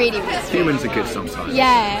 wasn't it? Really, really sweet. Humans are good sometimes.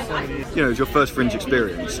 Yeah. You know, it's your first Fringe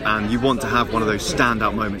experience, and you want to have one of those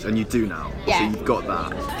standout moments, and you do now. Yeah. So you've got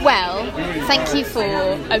that. Well, thank you for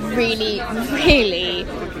a really, really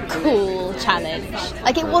cool challenge.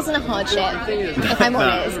 Like, it wasn't a hardship, if I'm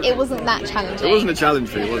honest. It wasn't that challenging. It wasn't a challenge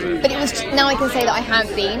for you, was it? But it was. Now I can say that I have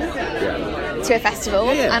been to a festival,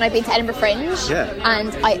 and I've been to Edinburgh Fringe,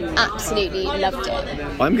 and I absolutely loved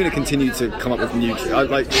it. I'm going to continue to come up with new.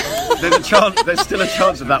 There's a chance. There's still a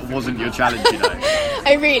chance that wasn't your challenge, you know.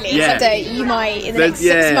 Oh really? Yeah. So you might in the next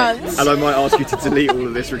 6 months. And I might ask you to delete all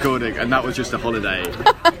of this recording, and that was just a holiday.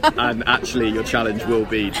 And actually, your challenge will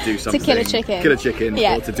be to do something. To kill a chicken. Kill a chicken,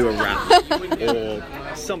 Yeah. or to do a rap,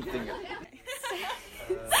 or something.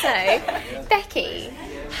 So, Becky,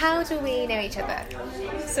 how do we know each other?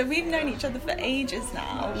 So we've known each other for ages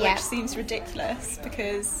now, Yeah. which seems ridiculous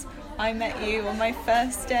because I met you on my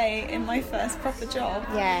first day in my first proper job.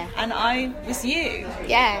 Yeah. And I was you.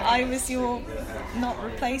 Yeah. I was your, not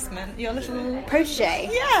replacement, your little... Protege.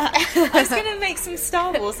 Yeah. I was going to make some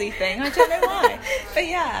Star Warsy thing, I don't know why. But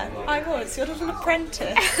yeah, I was your little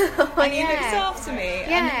apprentice. And you looked after me.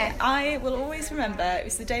 Yeah. And I will always remember, it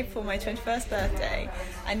was the day before my 21st birthday,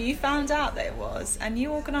 and you found out that it was, and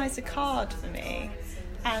you organised a card for me.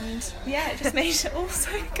 And yeah, it just made it all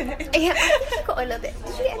so good. Yeah, I think you got a little bit.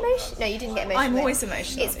 Did you get emotional? No, you didn't get emotional. I'm always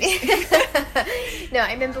emotional. No,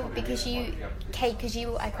 I remember because you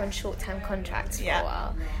were like on short-term contracts for a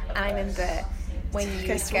while, and I remember when you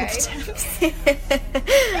would go.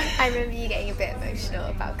 I remember you getting a bit emotional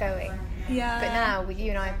about going. Yeah. But now, with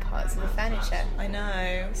you and I are parts of the furniture. I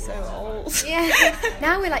know, so old. Yeah.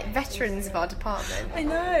 Now we're like veterans of our department. I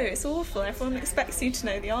know, it's awful. Everyone expects you to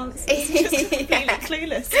know the answers. Just completely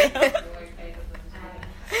clueless.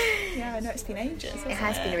 Yeah, I know it's been ages. It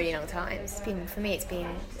has been a really long time. For me, it's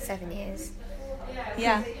been 7 years.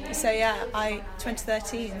 Yeah. So yeah,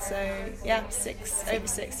 2013. So yeah, over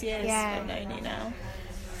 6 years. Yeah. I've known you now.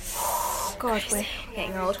 God, we're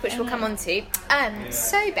getting old, which we'll come on to.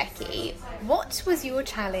 So Becky, what was your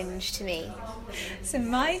challenge to me? So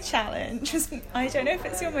my challenge was, I don't know if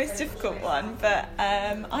it's your most difficult one, but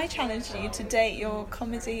I challenged you to date your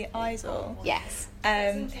comedy idol. Yes.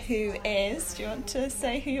 Who is, do you want to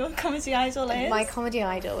say who your comedy idol is? My comedy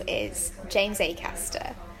idol is James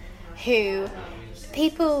Acaster, who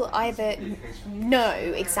people either know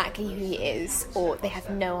exactly who he is or they have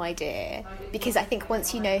no idea, because I think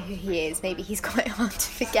once you know who he is, maybe he's quite hard to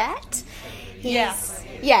forget. Yeah,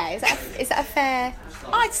 is that a fair...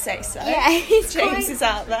 I'd say so. Yeah, James is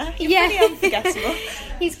out there. He's Yeah. pretty unforgettable.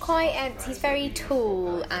 He's quite... he's very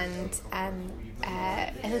tall and a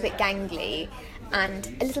little bit gangly and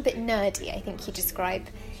a little bit nerdy. I think you describe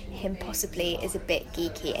him possibly as a bit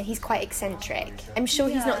geeky, and he's quite eccentric. I'm sure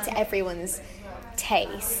he's not to everyone's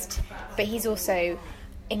taste, but he's also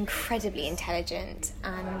incredibly intelligent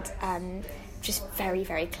and just very,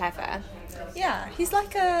 very clever. Yeah, he's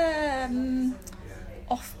like a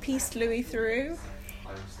off-piste Louis Theroux,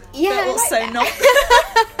 Yeah, but also like not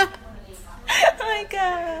like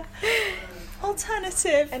a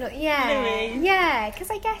alternative Louis. Yeah, because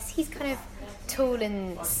I guess he's kind of tall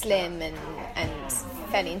and slim and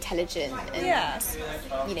fairly intelligent and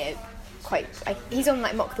you know, quite. He's on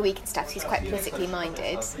like Mock the Week and stuff, so he's quite politically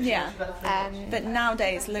minded. Yeah. But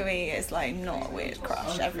nowadays Louis is like not a weird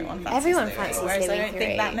crush. Everyone fancies Louis, whereas Louis I don't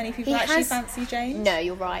think that many people fancy James. No,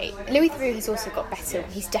 you're right. Louis Theroux has also got better.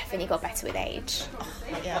 He's definitely got better with age.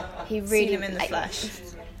 Yeah. He really seen him in the flesh.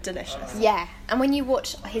 Delicious. Yeah, and when you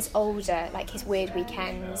watch his older, like his Weird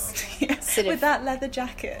Weekends, sort with of that leather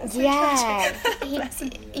jacket.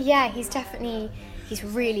 He's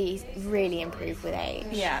really, really improved with age.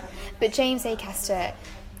 Yeah. But James Acaster,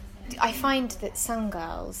 I find that some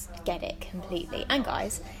girls get it completely, and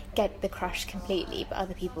guys get the crush completely, but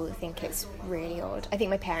other people think it's really odd. I think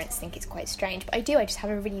my parents think it's quite strange, but I just have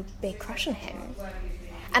a really big crush on him.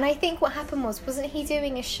 And I think what happened wasn't he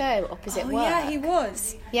doing a show opposite work? Yeah, he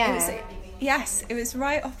was. Yeah. It was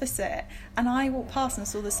right opposite, and I walked past and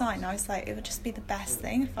saw the sign, and I was like, it would just be the best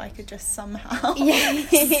thing if I could just somehow on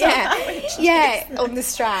the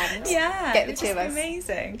Strand. Yeah, get the two of us.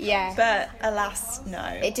 Amazing. Yeah. But alas, no.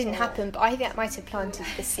 It didn't happen, but I think that might have planted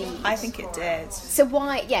the seed. I think it did. So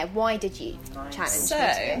why did you challenge me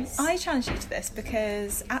to this? I challenged you to this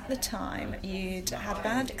because at the time you'd had a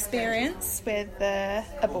bad experience with a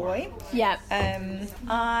boy. Yeah.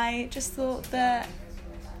 I just thought that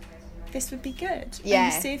this would be good. Yeah.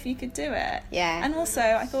 And you see if you could do it. Yeah. And also,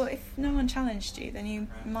 I thought if no one challenged you, then you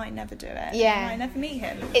might never do it. Yeah. You might never meet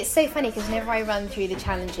him. It's so funny because whenever I run through the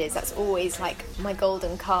challenges, that's always like my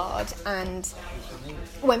golden card. And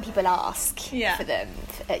when people ask for them,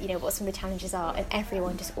 you know, what some of the challenges are, and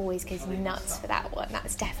everyone just always goes nuts for that one.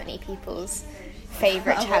 That's definitely people's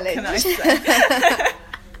favourite challenge. What can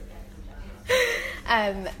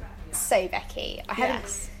I say? So Becky,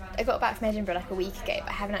 I got back from Edinburgh like a week ago, but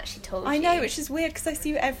I haven't actually told you. I know, which is weird because I see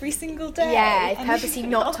you every single day. Yeah, I've and purposely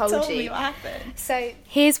you've not told you. Me what happened. So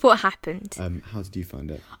Here's what happened. How did you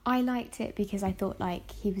find it? I liked it because I thought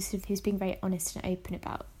like he was being very honest and open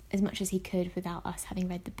about as much as he could without us having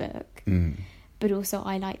read the book. But also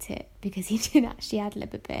I liked it because he did actually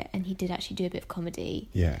ad-lib a bit, and he did actually do a bit of comedy.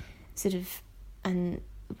 Yeah. Sort of, and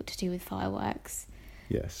to do with fireworks.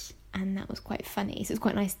 Yes. And that was quite funny. So it was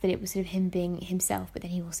quite nice that it was sort of him being himself, but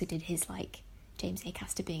then he also did his like James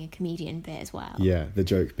Acaster being a comedian bit as well. Yeah, the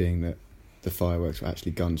joke being that the fireworks were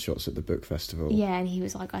actually gunshots at the book festival. Yeah, and he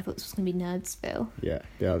was like, I thought this was going to be Nerdsville. Yeah,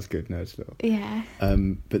 that was good, Nerdsville. Yeah.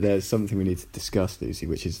 But there's something we need to discuss, Lucy,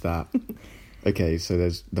 which is that, okay, so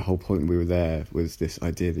there's the whole point we were there was this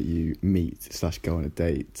idea that you meet / go on a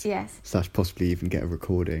date. Yes. / possibly even get a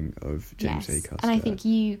recording of James Acaster. And I think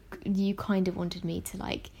you kind of wanted me to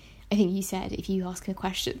like, I think you said if you ask him a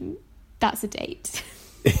question, that's a date.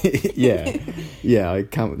 yeah,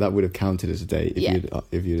 that would have counted as a date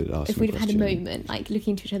if you'd asked. If him we'd a have had a question. moment, like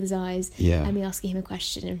looking into each other's eyes, and me asking him a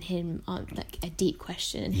question and him like a deep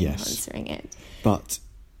question and him answering it. But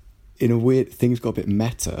in a weird, things got a bit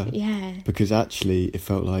meta. Yeah. Because actually, it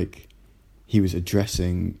felt like he was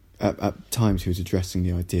addressing at times he was addressing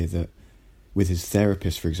the idea that with his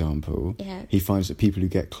therapist, for example, he finds that people who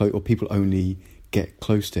get close or people only get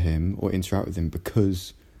close to him or interact with him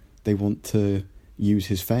because they want to use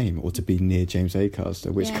his fame or to be near James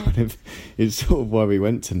Acaster, which kind of is sort of why we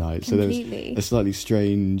went tonight. Completely. So there's a slightly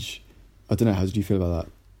strange, I don't know, how did you feel about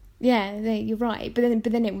that? Yeah, you're right. But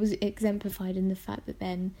then it was exemplified in the fact that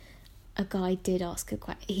then a guy did ask a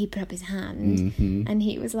question. He put up his hand and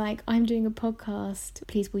he was like, I'm doing a podcast,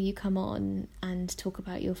 please will you come on and talk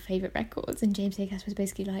about your favourite records? And James Acaster was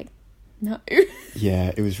basically like, no.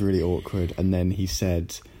 Yeah, it was really awkward. And then he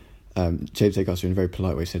said, James Acaster in a very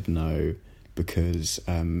polite way said no, because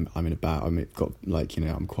I'm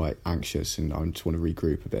quite anxious and I just want to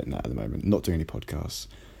regroup a bit in that at the moment, not doing any podcasts.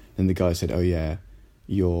 And the guy said, oh yeah,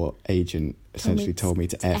 your agent essentially told me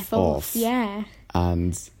to F off. Yeah.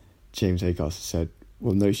 And James Acaster said,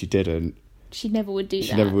 well, no, she didn't. She never would do that.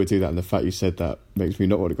 She never would do that. And the fact you said that makes me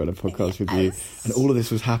not want to go on a podcast with you. And all of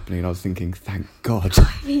this was happening and I was thinking, thank God.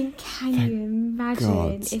 I mean, can you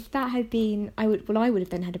imagine if that had been, I would have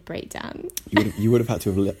then had a breakdown. You would have had to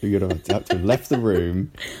have left the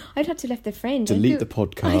room. I'd have to have left the friend. Delete the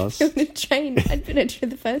podcast. I'd been on a train. I'd been on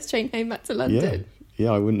the first train home back to London.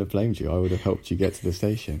 Yeah, I wouldn't have blamed you. I would have helped you get to the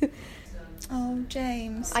station. Oh,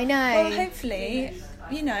 James. I know. Well, hopefully,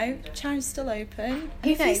 you know, challenge is still open. Who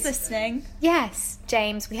If knows? he's listening. Yes,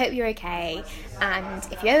 James, we hope you're okay. And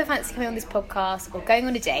if you ever fancy coming on this podcast or going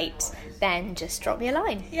on a date, then just drop me a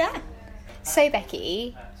line. Yeah. So,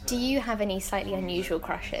 Becky, do you have any slightly unusual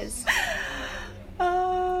crushes?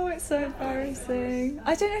 Oh, it's so embarrassing.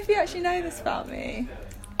 I don't know if you actually know this about me.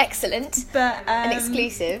 Excellent. But An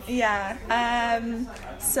exclusive. Yeah.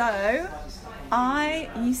 So I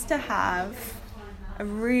used to have a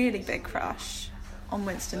really big crush on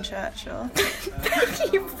Winston Churchill.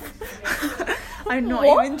 I'm not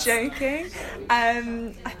even joking. I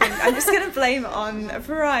think I'm just going to blame it on a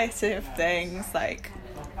variety of things, like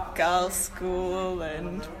girls' school,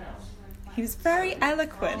 and he was very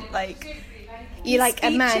eloquent. Like, You like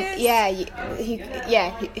speeches. a man,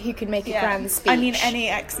 who can make a grand speech. I mean, any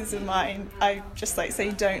exes of mine, I just like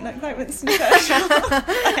say don't look like Winston Churchill.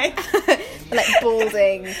 like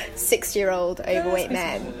balding 60-year-old overweight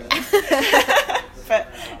men. But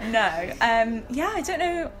no, I don't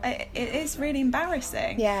know. It is really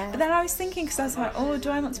embarrassing. Yeah. But then I was thinking, because I was like, oh, do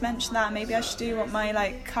I want to mention that? Maybe I should do what my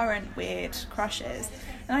like current weird crush is.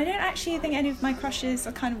 And I don't actually think any of my crushes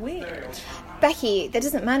are kind of weird. Becky, that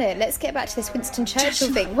doesn't matter. Let's get back to this Winston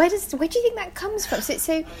Churchill thing. Where do you think that comes from?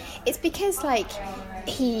 So it's because like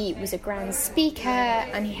he was a grand speaker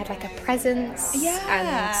and he had like a presence.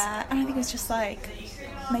 Yeah. And I think it was just like,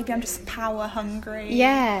 maybe I'm just power hungry.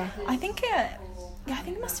 Yeah. I think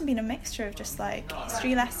it must have been a mixture of just like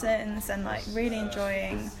history lessons and like really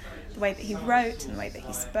enjoying the way that he wrote and the way that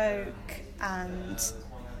he spoke and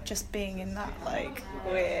just being in that like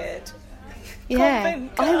weird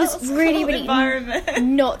convent I was girls' really, school really environment.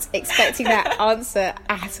 not expecting that answer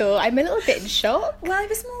at all. I'm a little bit in shock. Well,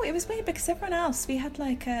 it was weird because everyone else, we had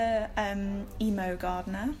like a emo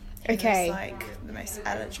gardener. He Okay. was like the most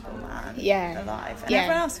eligible man Yeah. alive. And Yeah.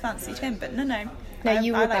 everyone else fancied him, but no. No,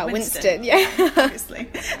 you were I about like Winston, yeah. Obviously.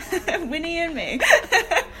 Winnie and me.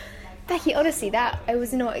 Becky, honestly, I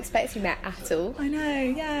was not expecting that at all. I know,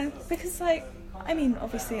 yeah. Because like, I mean,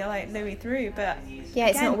 obviously I like Louis Theroux, but Yeah,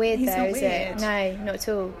 it's again, not weird he's though, not is weird. it? No, not at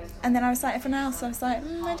all. And then I was like, everyone else, I was like, I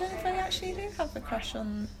don't know if I actually do have a crush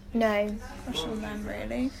on No. them,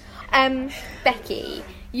 really. Becky,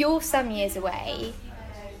 you're some years away,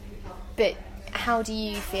 but how do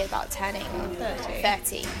you feel about turning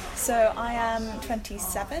 30? So I am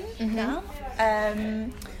 27 now.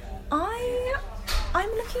 I'm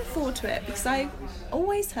looking forward to it because I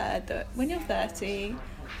always heard that when you're 30,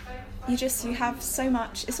 you have so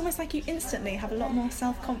much. It's almost like you instantly have a lot more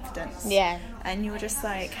self-confidence. Yeah. And you're just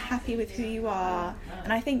like happy with who you are.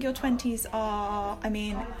 And I think your 20s are, I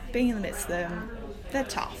mean, being in the midst of them, they're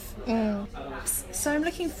tough. So I'm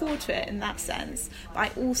looking forward to it in that sense. But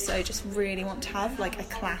I also just really want to have like a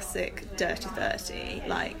classic Dirty 30,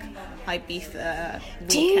 like Ibiza weekend.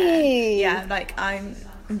 Do you? Yeah, like I'm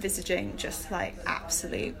envisaging just like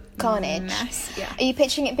absolute Carnage. mess. Yeah. Are you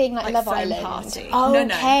picturing it being like Love foam Island? party. Oh, No,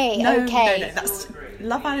 okay. No, that's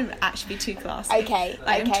Love Island would actually be too classy. Okay,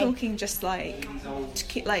 Like, okay. I'm talking just like to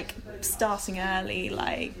keep like starting early,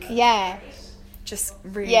 like Yeah. just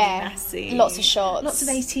really Yeah. messy. Lots of shots. Lots of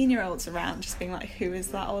 18-year-olds around, just being like, "Who is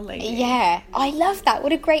that old lady?" Yeah, I love that.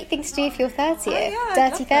 What a great thing to do for your 30th. Oh, yeah, I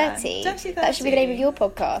Dirty love that. 30. Dirty That should be the 30. name of your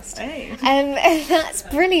podcast. Hey. That's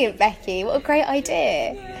brilliant, Becky. What a great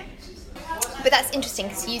idea. But that's interesting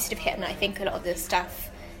because you sort of hit on, I think, a lot of the stuff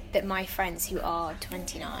that my friends who are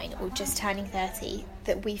 29 or just turning 30,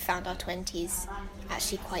 that we found our 20s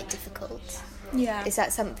actually quite difficult. Yeah. Is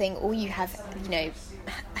that something, or you have,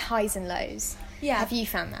 highs and lows? Yeah. Have you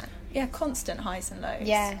found that? Yeah, constant highs and lows.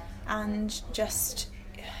 Yeah. And just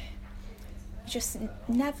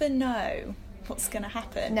never know what's going to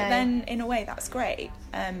happen. No. But then, in a way, that's great.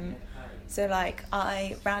 So, like,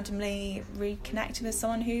 I randomly reconnected with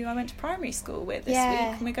someone who I went to primary school with this Yeah.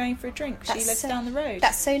 week, and we're going for a drink. She That's lives so- down the road.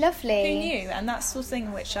 That's so lovely. Who knew? And that's the sort of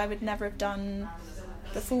thing which I would never have done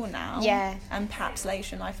before now. Yeah. And perhaps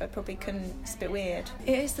later in life I probably couldn't. It's a bit weird.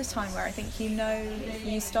 It is the time where I think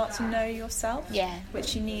you start to know yourself. Yeah.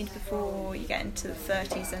 Which you need before you get into the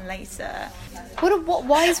 30s and later. What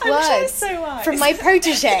wise I'm sure words it's so wise. from my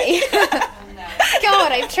protege.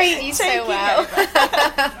 God, I've trained you so Taking well.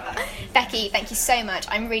 Becky, thank you so much.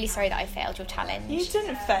 I'm really sorry that I failed your challenge. You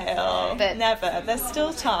didn't fail. But never. There's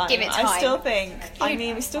still time. Give it time. I still think. I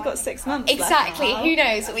mean, we've still got 6 months Exactly. left now. Who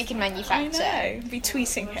knows what we can I manufacture? know. Be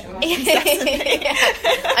tweeting him. Yeah.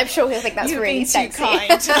 I'm sure he'll think that's You've really been too sexy.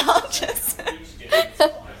 kind. I'll just...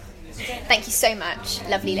 Thank you so much,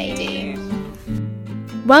 lovely lady.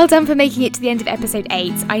 Well done for making it to the end of episode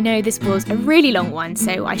 8. I know this was a really long one,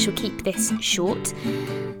 so I shall keep this short.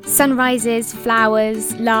 Sunrises,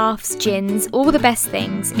 flowers, laughs, gins, all the best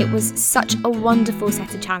things. It was such a wonderful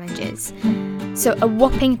set of challenges. So a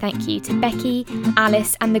whopping thank you to Becky,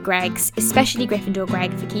 Alice and the Gregs, especially Gryffindor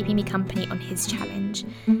Greg, for keeping me company on his challenge.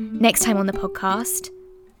 Next time on the podcast...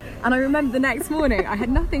 And I remember the next morning I had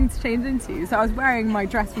nothing to change into, so I was wearing my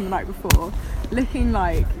dress from the night before, looking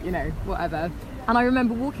like, whatever. And I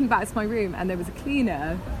remember walking back to my room and there was a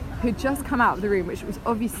cleaner who'd just come out of the room, which was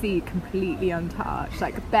obviously completely untouched,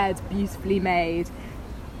 like a bed beautifully made.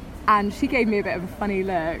 And she gave me a bit of a funny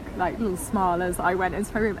look, like a little smile as I went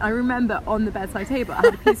into my room. I remember on the bedside table I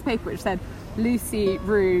had a piece of paper which said Lucy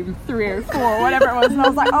room 304, whatever it was, and I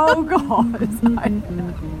was like, oh god.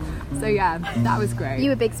 So yeah, that was great. You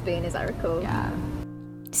were Big Spoon, as I recall. Yeah.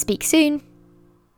 Speak soon.